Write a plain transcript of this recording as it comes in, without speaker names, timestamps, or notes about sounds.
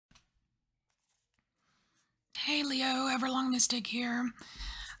Hey Leo, EverlongMystic here.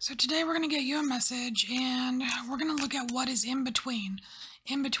 So today we're going to get you a message and we're going to look at what is in between.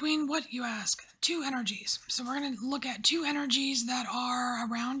 In between what, you ask? Two energies. So we're going to look at two energies that are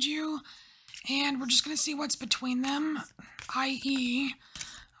around you and we're just going to see what's between them, i.e.,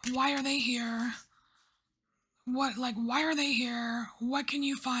 why are they here? Why are they here? What can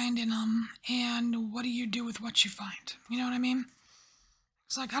you find in them? And what do you do with what you find? You know what I mean?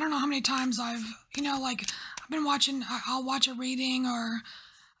 It's like, I don't know how many times I've been watching, I'll watch a reading or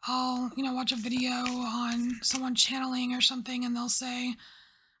I'll, watch a video on someone channeling or something and they'll say,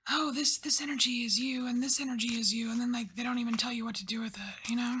 oh, this energy is you and this energy is you. And then they don't even tell you what to do with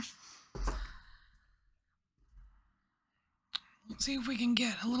it, Let's see if we can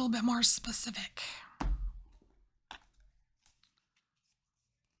get a little bit more specific.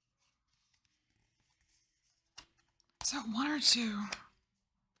 Is that one or two?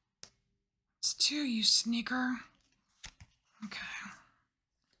 It's two, you sneaker. Okay.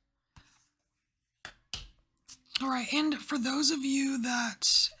 All right, and for those of you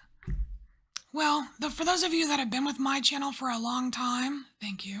that, for those of you that have been with my channel for a long time,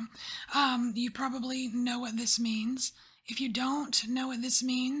 thank you. You probably know what this means. If you don't know what this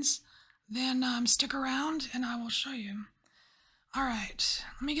means, then stick around and I will show you. All right,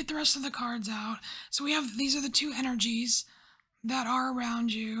 let me get the rest of the cards out. So we have, these are the two energies that are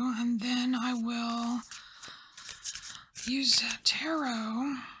around you, and then I will use tarot.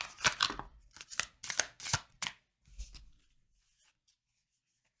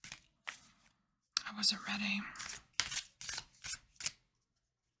 I wasn't ready.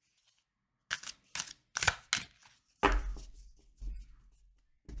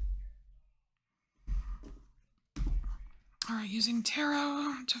 All right, using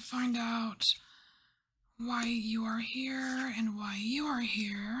tarot to find out why you are here and why you are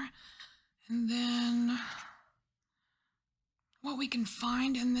here, and then what we can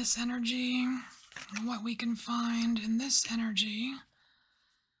find in this energy, and what we can find in this energy.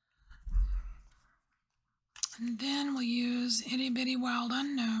 And then we'll use Itty Bitty Wild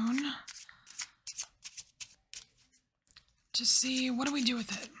Unknown to see what do we do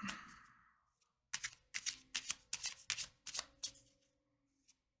with it.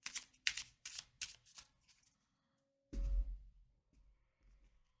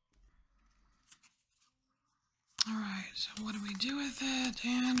 All right, so what do we do with it,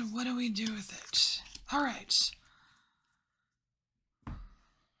 and what do we do with it? All right.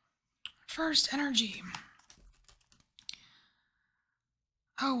 First, energy.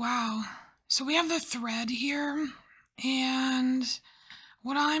 Oh, wow. So we have the thread here, and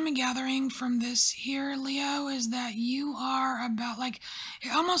what I'm gathering from this here, Leo, is that you are about,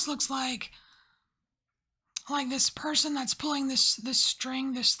 it almost looks like this person that's pulling this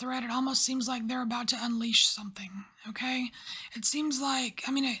string, this thread, it almost seems like they're about to unleash something, okay? It seems like,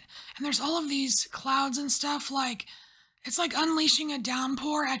 and there's all of these clouds and stuff, it's like unleashing a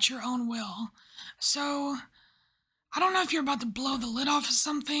downpour at your own will. So, I don't know if you're about to blow the lid off of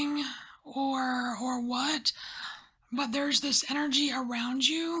something or what, but there's this energy around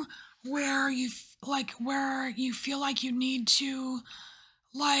you where you feel like you need to,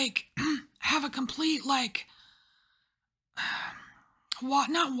 have a complete,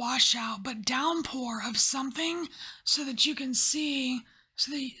 not washout, but downpour of something so that you can see,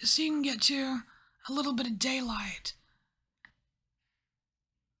 so you can get to a little bit of daylight.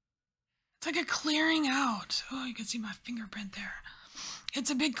 It's like a clearing out. Oh, you can see my fingerprint there.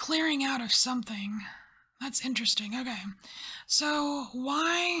 It's a big clearing out of something. That's interesting. Okay. So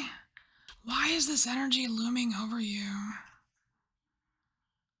why is this energy looming over you?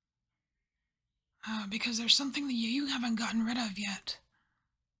 Because there's something that you haven't gotten rid of yet.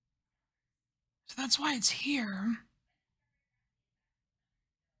 So that's why it's here.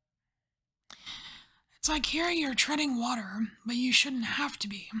 It's like here you're treading water, but you shouldn't have to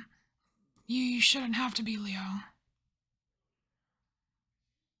be. You shouldn't have to be, Leo.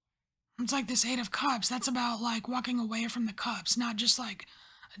 It's like this Eight of Cups. That's about walking away from the cups, not just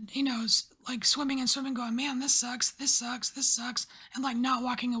swimming and swimming going, man, this sucks, this sucks, this sucks, and not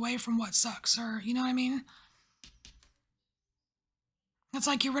walking away from what sucks, or you know what I mean? It's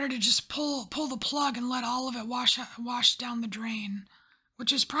like you're ready to just pull the plug and let all of it wash down the drain,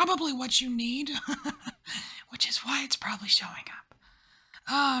 which is probably what you need, which is why it's probably showing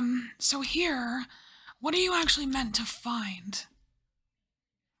up. So here, what are you actually meant to find?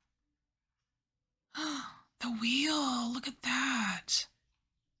 The wheel, look at that.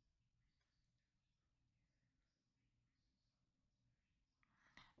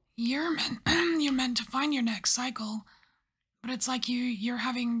 You're meant to find your next cycle, but it's like you're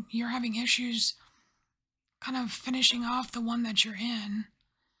having issues kind of finishing off the one that you're in.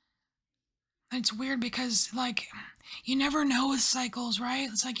 It's weird because, like, you never know with cycles, right?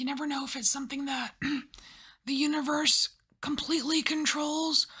 It's like you never know if it's something that the universe completely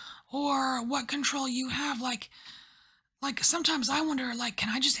controls or what control you have. Like sometimes I wonder, like, can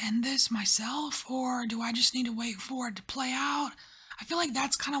I just end this myself or do I just need to wait for it to play out? I feel like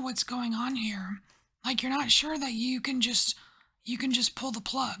that's kind of what's going on here. Like you're not sure that you can just pull the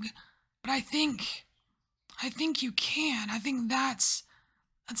plug. But I think you can. I think that's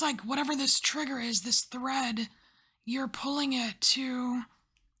like whatever this trigger is, this thread, you're pulling it to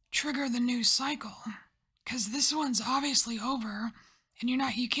trigger the new cycle. Cuz this one's obviously over and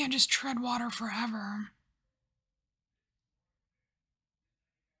you can't just tread water forever.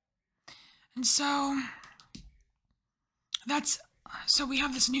 And that's so we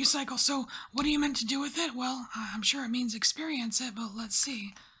have this new cycle. So what are you meant to do with it? Well, I'm sure it means experience it, but let's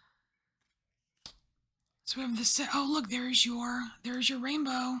see. So we have this. Oh, look, there's your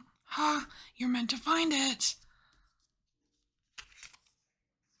rainbow. Ha! You're meant to find it.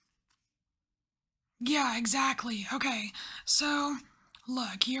 Yeah, exactly. Okay. So,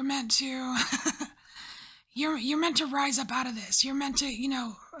 look, you're meant to you're meant to rise up out of this. You're meant to,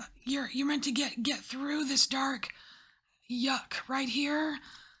 you're meant to get through this dark yuck right here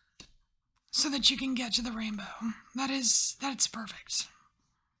so that you can get to the rainbow. That's perfect.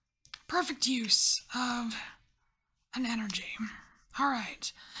 Perfect use of an energy. All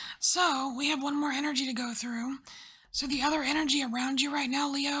right. So, we have one more energy to go through. So the other energy around you right now,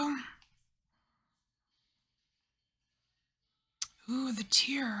 Leo. Ooh, the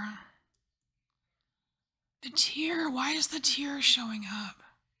tear. The tear. Why is the tear showing up?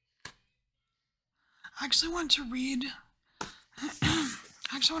 I actually want to read. I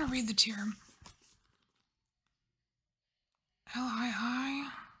actually want to read the tear. Lii.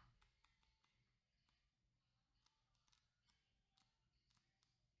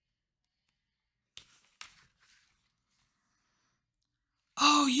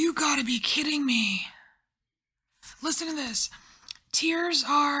 Oh, you gotta be kidding me. Listen to this. Tears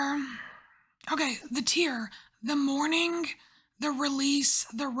are. Okay, the tear, the morning, the release,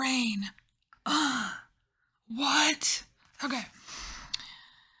 the rain. What? Okay.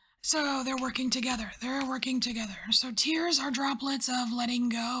 So they're working together. They're working together. So tears are droplets of letting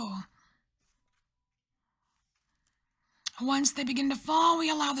go. Once they begin to fall, we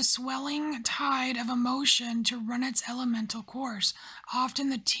allow the swelling tide of emotion to run its elemental course. Often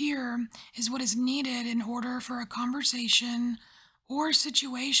the tear is what is needed in order for a conversation or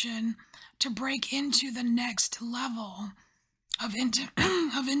situation to break into the next level of,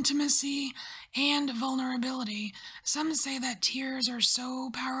 of intimacy and vulnerability. Some say that tears are so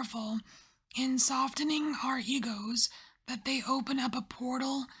powerful in softening our egos that they open up a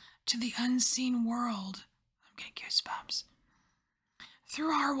portal to the unseen world. I'm getting goosebumps.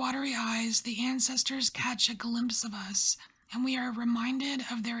 Through our watery eyes, the ancestors catch a glimpse of us, and we are reminded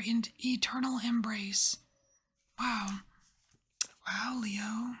of their eternal embrace. Wow. Wow,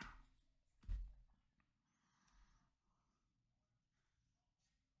 Leo.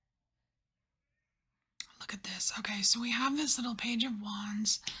 Look at this. Okay, so we have this little page of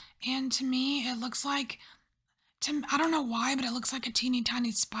wands, and to me, it looks like, I don't know why, but it looks like a teeny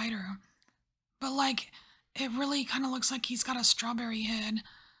tiny spider. But like, it really kind of looks like he's got a strawberry head.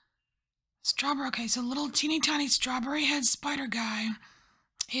 Okay, so little teeny tiny strawberry head spider guy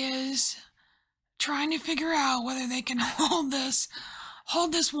is trying to figure out whether they can hold this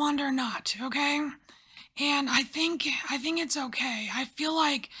wand or not, okay? And I think it's okay. I feel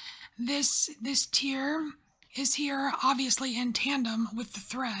like this tear is here obviously in tandem with the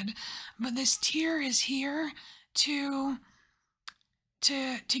thread, but this tear is here to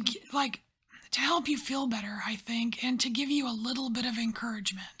like to help you feel better, I think, and to give you a little bit of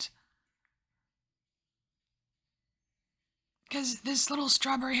encouragement. Because this little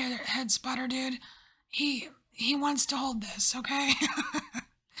strawberry head spider dude, he wants to hold this, okay?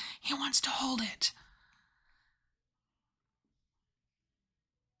 He wants to hold it.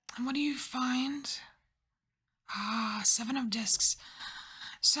 And what do you find? Ah, 7 of discs.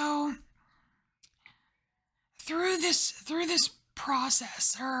 So through this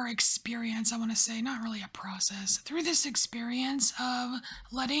process or experience, I want to say, not really a process, through this experience of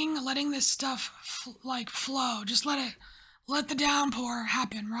letting this stuff flow, just let the downpour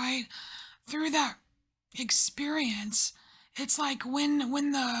happen, right? Through that experience, it's like when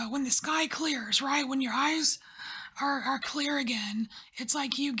the sky clears, right? When your eyes are clear again, it's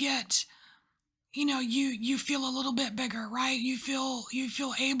like you get, you feel a little bit bigger, right? You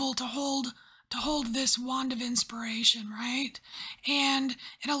feel able to hold this wand of inspiration, right? And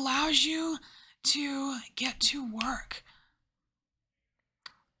it allows you to get to work.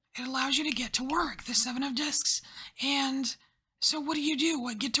 It allows you to get to work, the Seven of Discs. And so what do?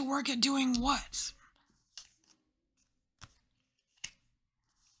 What, get to work at doing what?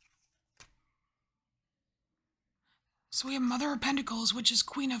 So we have Mother of Pentacles, which is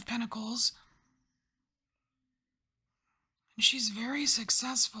Queen of Pentacles. And she's very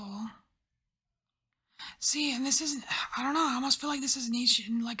successful. See, and this isn't, I don't know, I almost feel like this is niche,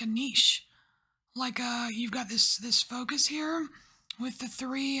 like a niche. Like you've got this focus here with the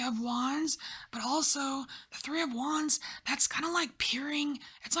Three of Wands, but also the Three of Wands, that's kind of like peering,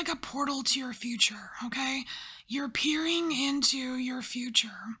 it's like a portal to your future, okay? You're peering into your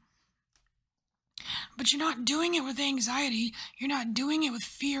future. But you're not doing it with anxiety, you're not doing it with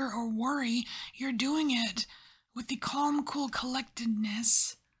fear or worry, you're doing it with the calm, cool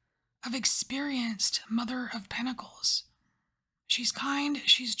collectedness of experienced Mother of Pentacles. She's kind,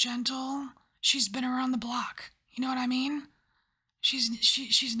 she's gentle, she's been around the block. You know what I mean?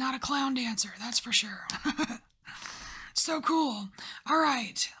 She's not a clown dancer, that's for sure. So cool. All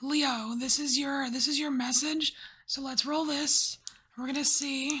right, Leo, this is your message. So let's roll this. We're gonna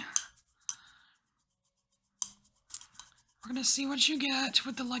see. We're gonna see what you get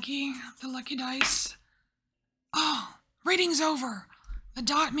with the lucky dice. Oh, reading's over. The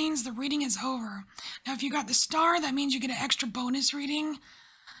dot means the reading is over. Now, if you got the star, that means you get an extra bonus reading.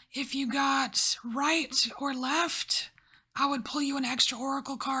 If you got right or left, I would pull you an extra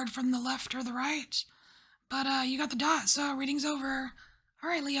oracle card from the left or the right. But you got the dot, so reading's over. All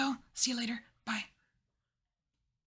right, Leo. See you later.